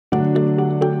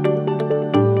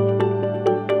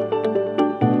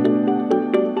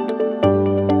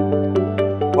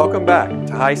Welcome back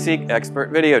to HiSeq Expert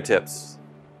Video Tips.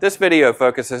 This video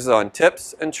focuses on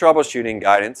tips and troubleshooting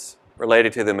guidance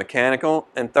related to the mechanical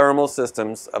and thermal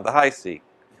systems of the HiSeq.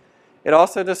 It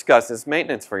also discusses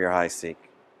maintenance for your HiSeq.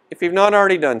 If you've not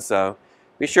already done so,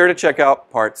 be sure to check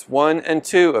out parts 1 and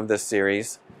 2 of this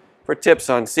series for tips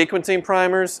on sequencing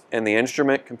primers and the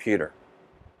instrument computer.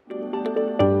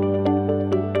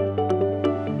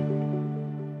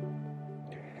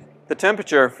 The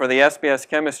temperature for the SBS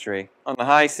chemistry on the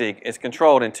HiSeq is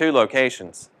controlled in 2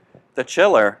 locations: the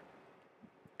chiller,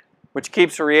 which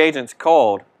keeps the reagents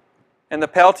cold, and the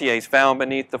peltiers found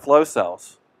beneath the flow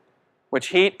cells, which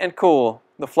heat and cool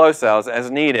the flow cells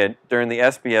as needed during the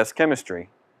SBS chemistry.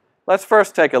 Let's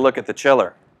first take a look at the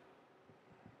chiller.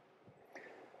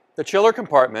 The chiller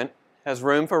compartment has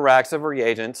room for racks of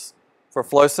reagents for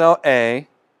flow cell A,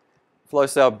 flow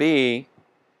cell B,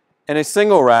 and a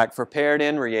single rack for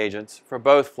paired-in reagents for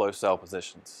both flow cell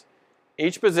positions.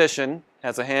 Each position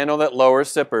has a handle that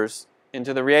lowers sippers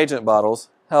into the reagent bottles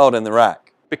held in the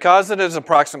rack. Because it is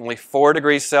approximately 4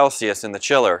 degrees Celsius in the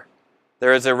chiller,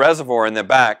 there is a reservoir in the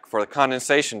back for the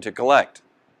condensation to collect.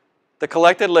 The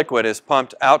collected liquid is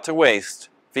pumped out to waste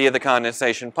via the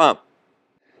condensation pump.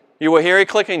 You will hear a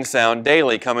clicking sound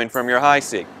daily coming from your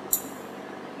HiSeq.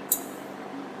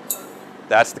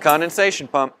 That's the condensation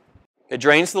pump. It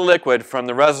drains the liquid from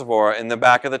the reservoir in the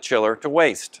back of the chiller to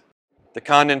waste. The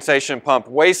condensation pump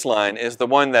waste line is the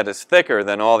one that is thicker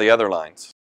than all the other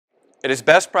lines. It is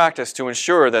best practice to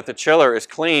ensure that the chiller is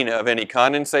clean of any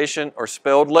condensation or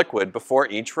spilled liquid before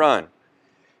each run.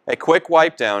 A quick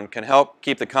wipe down can help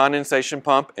keep the condensation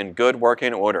pump in good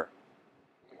working order.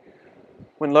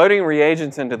 When loading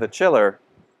reagents into the chiller,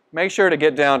 make sure to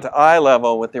get down to eye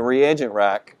level with the reagent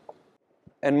rack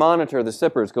and monitor the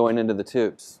sippers going into the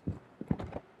tubes.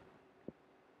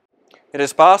 It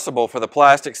is possible for the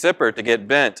plastic sipper to get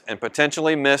bent and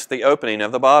potentially miss the opening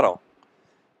of the bottle.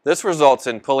 This results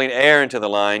in pulling air into the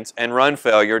lines and run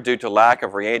failure due to lack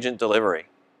of reagent delivery.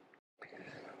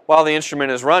 While the instrument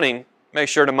is running, make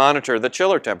sure to monitor the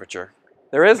chiller temperature.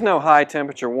 There is no high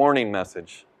temperature warning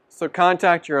message, so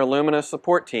contact your Illumina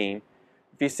support team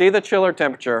if you see the chiller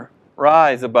temperature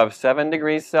rise above 7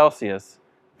 degrees Celsius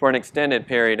for an extended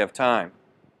period of time.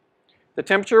 The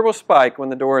temperature will spike when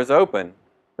the door is open,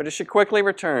 but it should quickly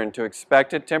return to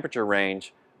expected temperature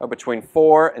range of between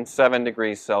 4 and 7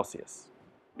 degrees Celsius.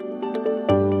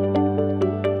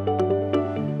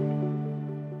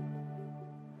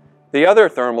 The other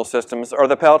thermal systems are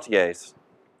the peltiers,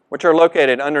 which are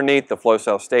located underneath the flow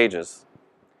cell stages.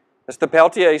 As the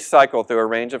peltiers cycle through a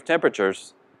range of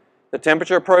temperatures, the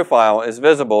temperature profile is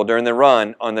visible during the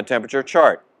run on the temperature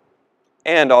chart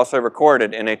and also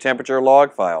recorded in a temperature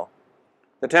log file.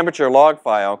 The temperature log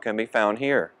file can be found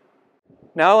here.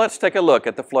 Now let's take a look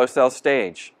at the flow cell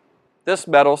stage. This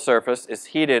metal surface is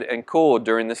heated and cooled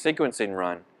during the sequencing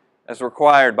run, as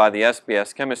required by the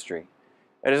SBS chemistry.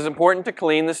 It is important to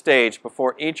clean the stage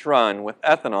before each run with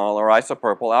ethanol or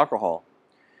isopropyl alcohol.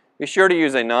 Be sure to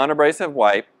use a non-abrasive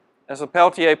wipe, as the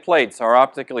peltier plates are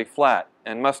optically flat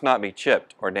and must not be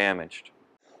chipped or damaged.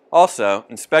 Also,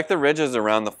 inspect the ridges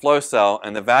around the flow cell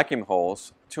and the vacuum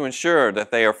holes to ensure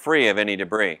that they are free of any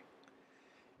debris.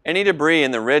 Any debris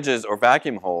in the ridges or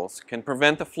vacuum holes can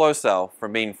prevent the flow cell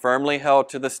from being firmly held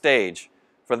to the stage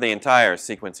for the entire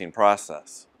sequencing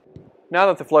process. Now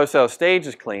that the flow cell stage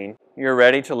is clean, you're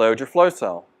ready to load your flow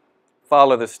cell.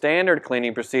 Follow the standard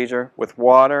cleaning procedure with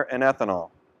water and ethanol.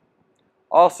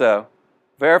 Also,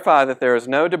 verify that there is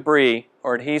no debris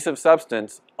or adhesive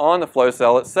substance on the flow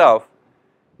cell itself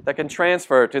that can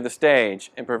transfer to the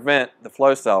stage and prevent the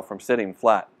flow cell from sitting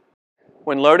flat.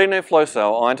 When loading a flow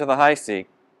cell onto the HiSeq,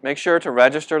 make sure to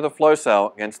register the flow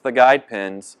cell against the guide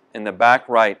pins in the back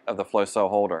right of the flow cell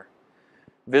holder.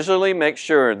 Visually make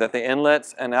sure that the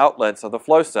inlets and outlets of the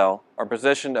flow cell are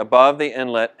positioned above the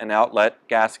inlet and outlet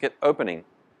gasket opening.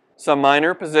 Some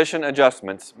minor position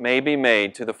adjustments may be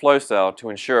made to the flow cell to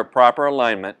ensure proper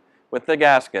alignment with the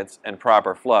gaskets and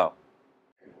proper flow.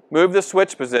 Move the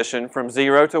switch position from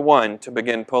 0 to 1 to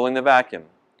begin pulling the vacuum.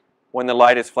 When the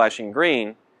light is flashing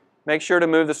green, make sure to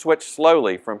move the switch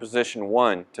slowly from position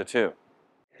 1 to 2.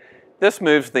 This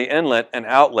moves the inlet and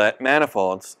outlet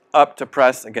manifolds up to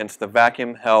press against the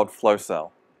vacuum-held flow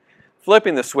cell.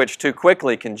 Flipping the switch too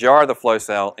quickly can jar the flow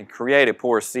cell and create a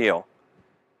poor seal.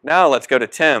 Now let's go to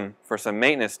Tim for some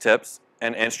maintenance tips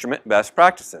and instrument best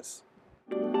practices.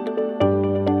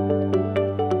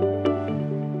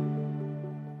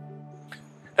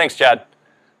 Thanks, Chad.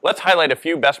 Let's highlight a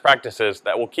few best practices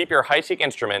that will keep your HiSeq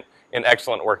instrument in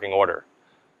excellent working order.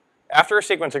 After a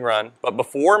sequencing run, but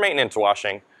before maintenance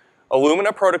washing,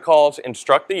 Illumina protocols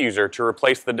instruct the user to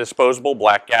replace the disposable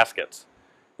black gaskets.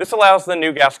 This allows the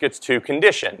new gaskets to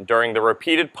condition during the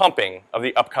repeated pumping of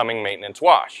the upcoming maintenance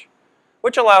wash,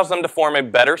 which allows them to form a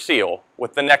better seal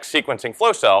with the next sequencing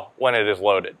flow cell when it is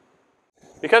loaded.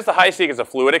 Because the HiSeq is a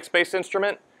Fluidics-based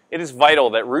instrument, it is vital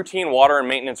that routine water and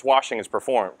maintenance washing is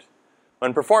performed.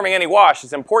 When performing any wash,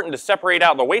 it's important to separate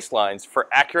out the waste lines for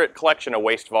accurate collection of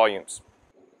waste volumes.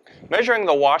 Measuring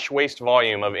the wash waste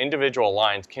volume of individual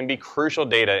lines can be crucial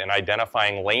data in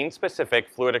identifying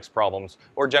lane-specific Fluidics problems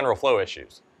or general flow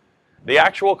issues. The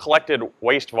actual collected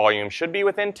waste volume should be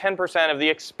within 10% of the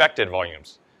expected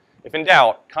volumes. If in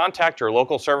doubt, contact your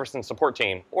local service and support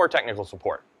team or technical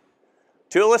support.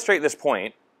 To illustrate this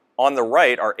point, on the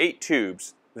right are 8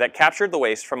 tubes that captured the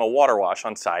waste from a water wash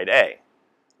on side A.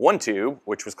 One tube,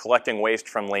 which was collecting waste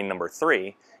from lane number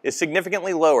 3, is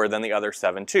significantly lower than the other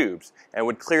 7 tubes and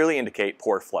would clearly indicate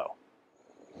poor flow.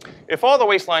 If all the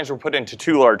waste lines were put into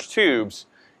 2 large tubes,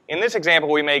 in this example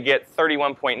we may get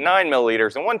 31.9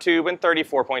 milliliters in one tube and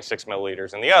 34.6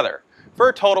 milliliters in the other, for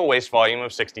a total waste volume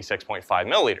of 66.5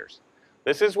 milliliters.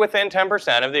 This is within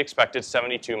 10% of the expected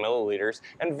 72 milliliters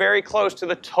and very close to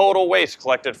the total waste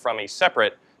collected from a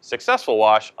separate, successful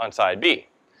wash on side B,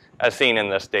 as seen in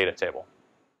this data table.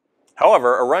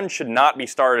 However, a run should not be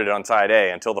started on side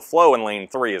A until the flow in lane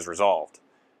 3 is resolved.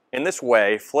 In this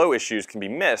way, flow issues can be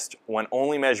missed when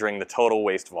only measuring the total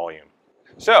waste volume.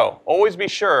 So, always be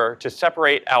sure to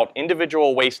separate out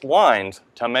individual waste lines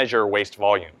to measure waste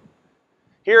volume.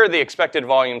 Here are the expected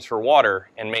volumes for water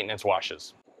and maintenance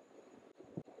washes.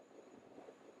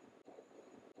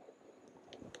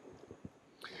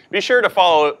 Be sure to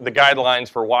follow the guidelines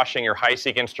for washing your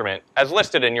HiSeq instrument as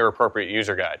listed in your appropriate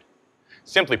user guide.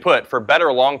 Simply put, for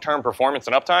better long-term performance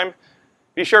and uptime,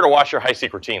 be sure to wash your HiSeq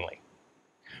routinely.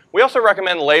 We also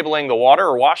recommend labeling the water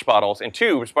or wash bottles and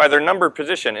tubes by their numbered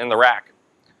position in the rack.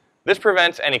 This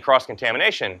prevents any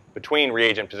cross-contamination between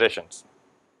reagent positions.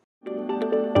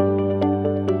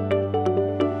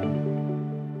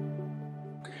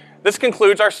 This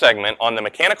concludes our segment on the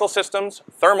mechanical systems,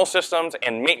 thermal systems,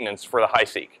 and maintenance for the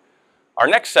HiSeq. Our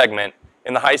next segment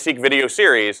in the HiSeq video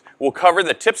series will cover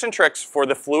the tips and tricks for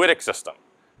the Fluidic system.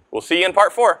 We'll see you in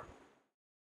part 4.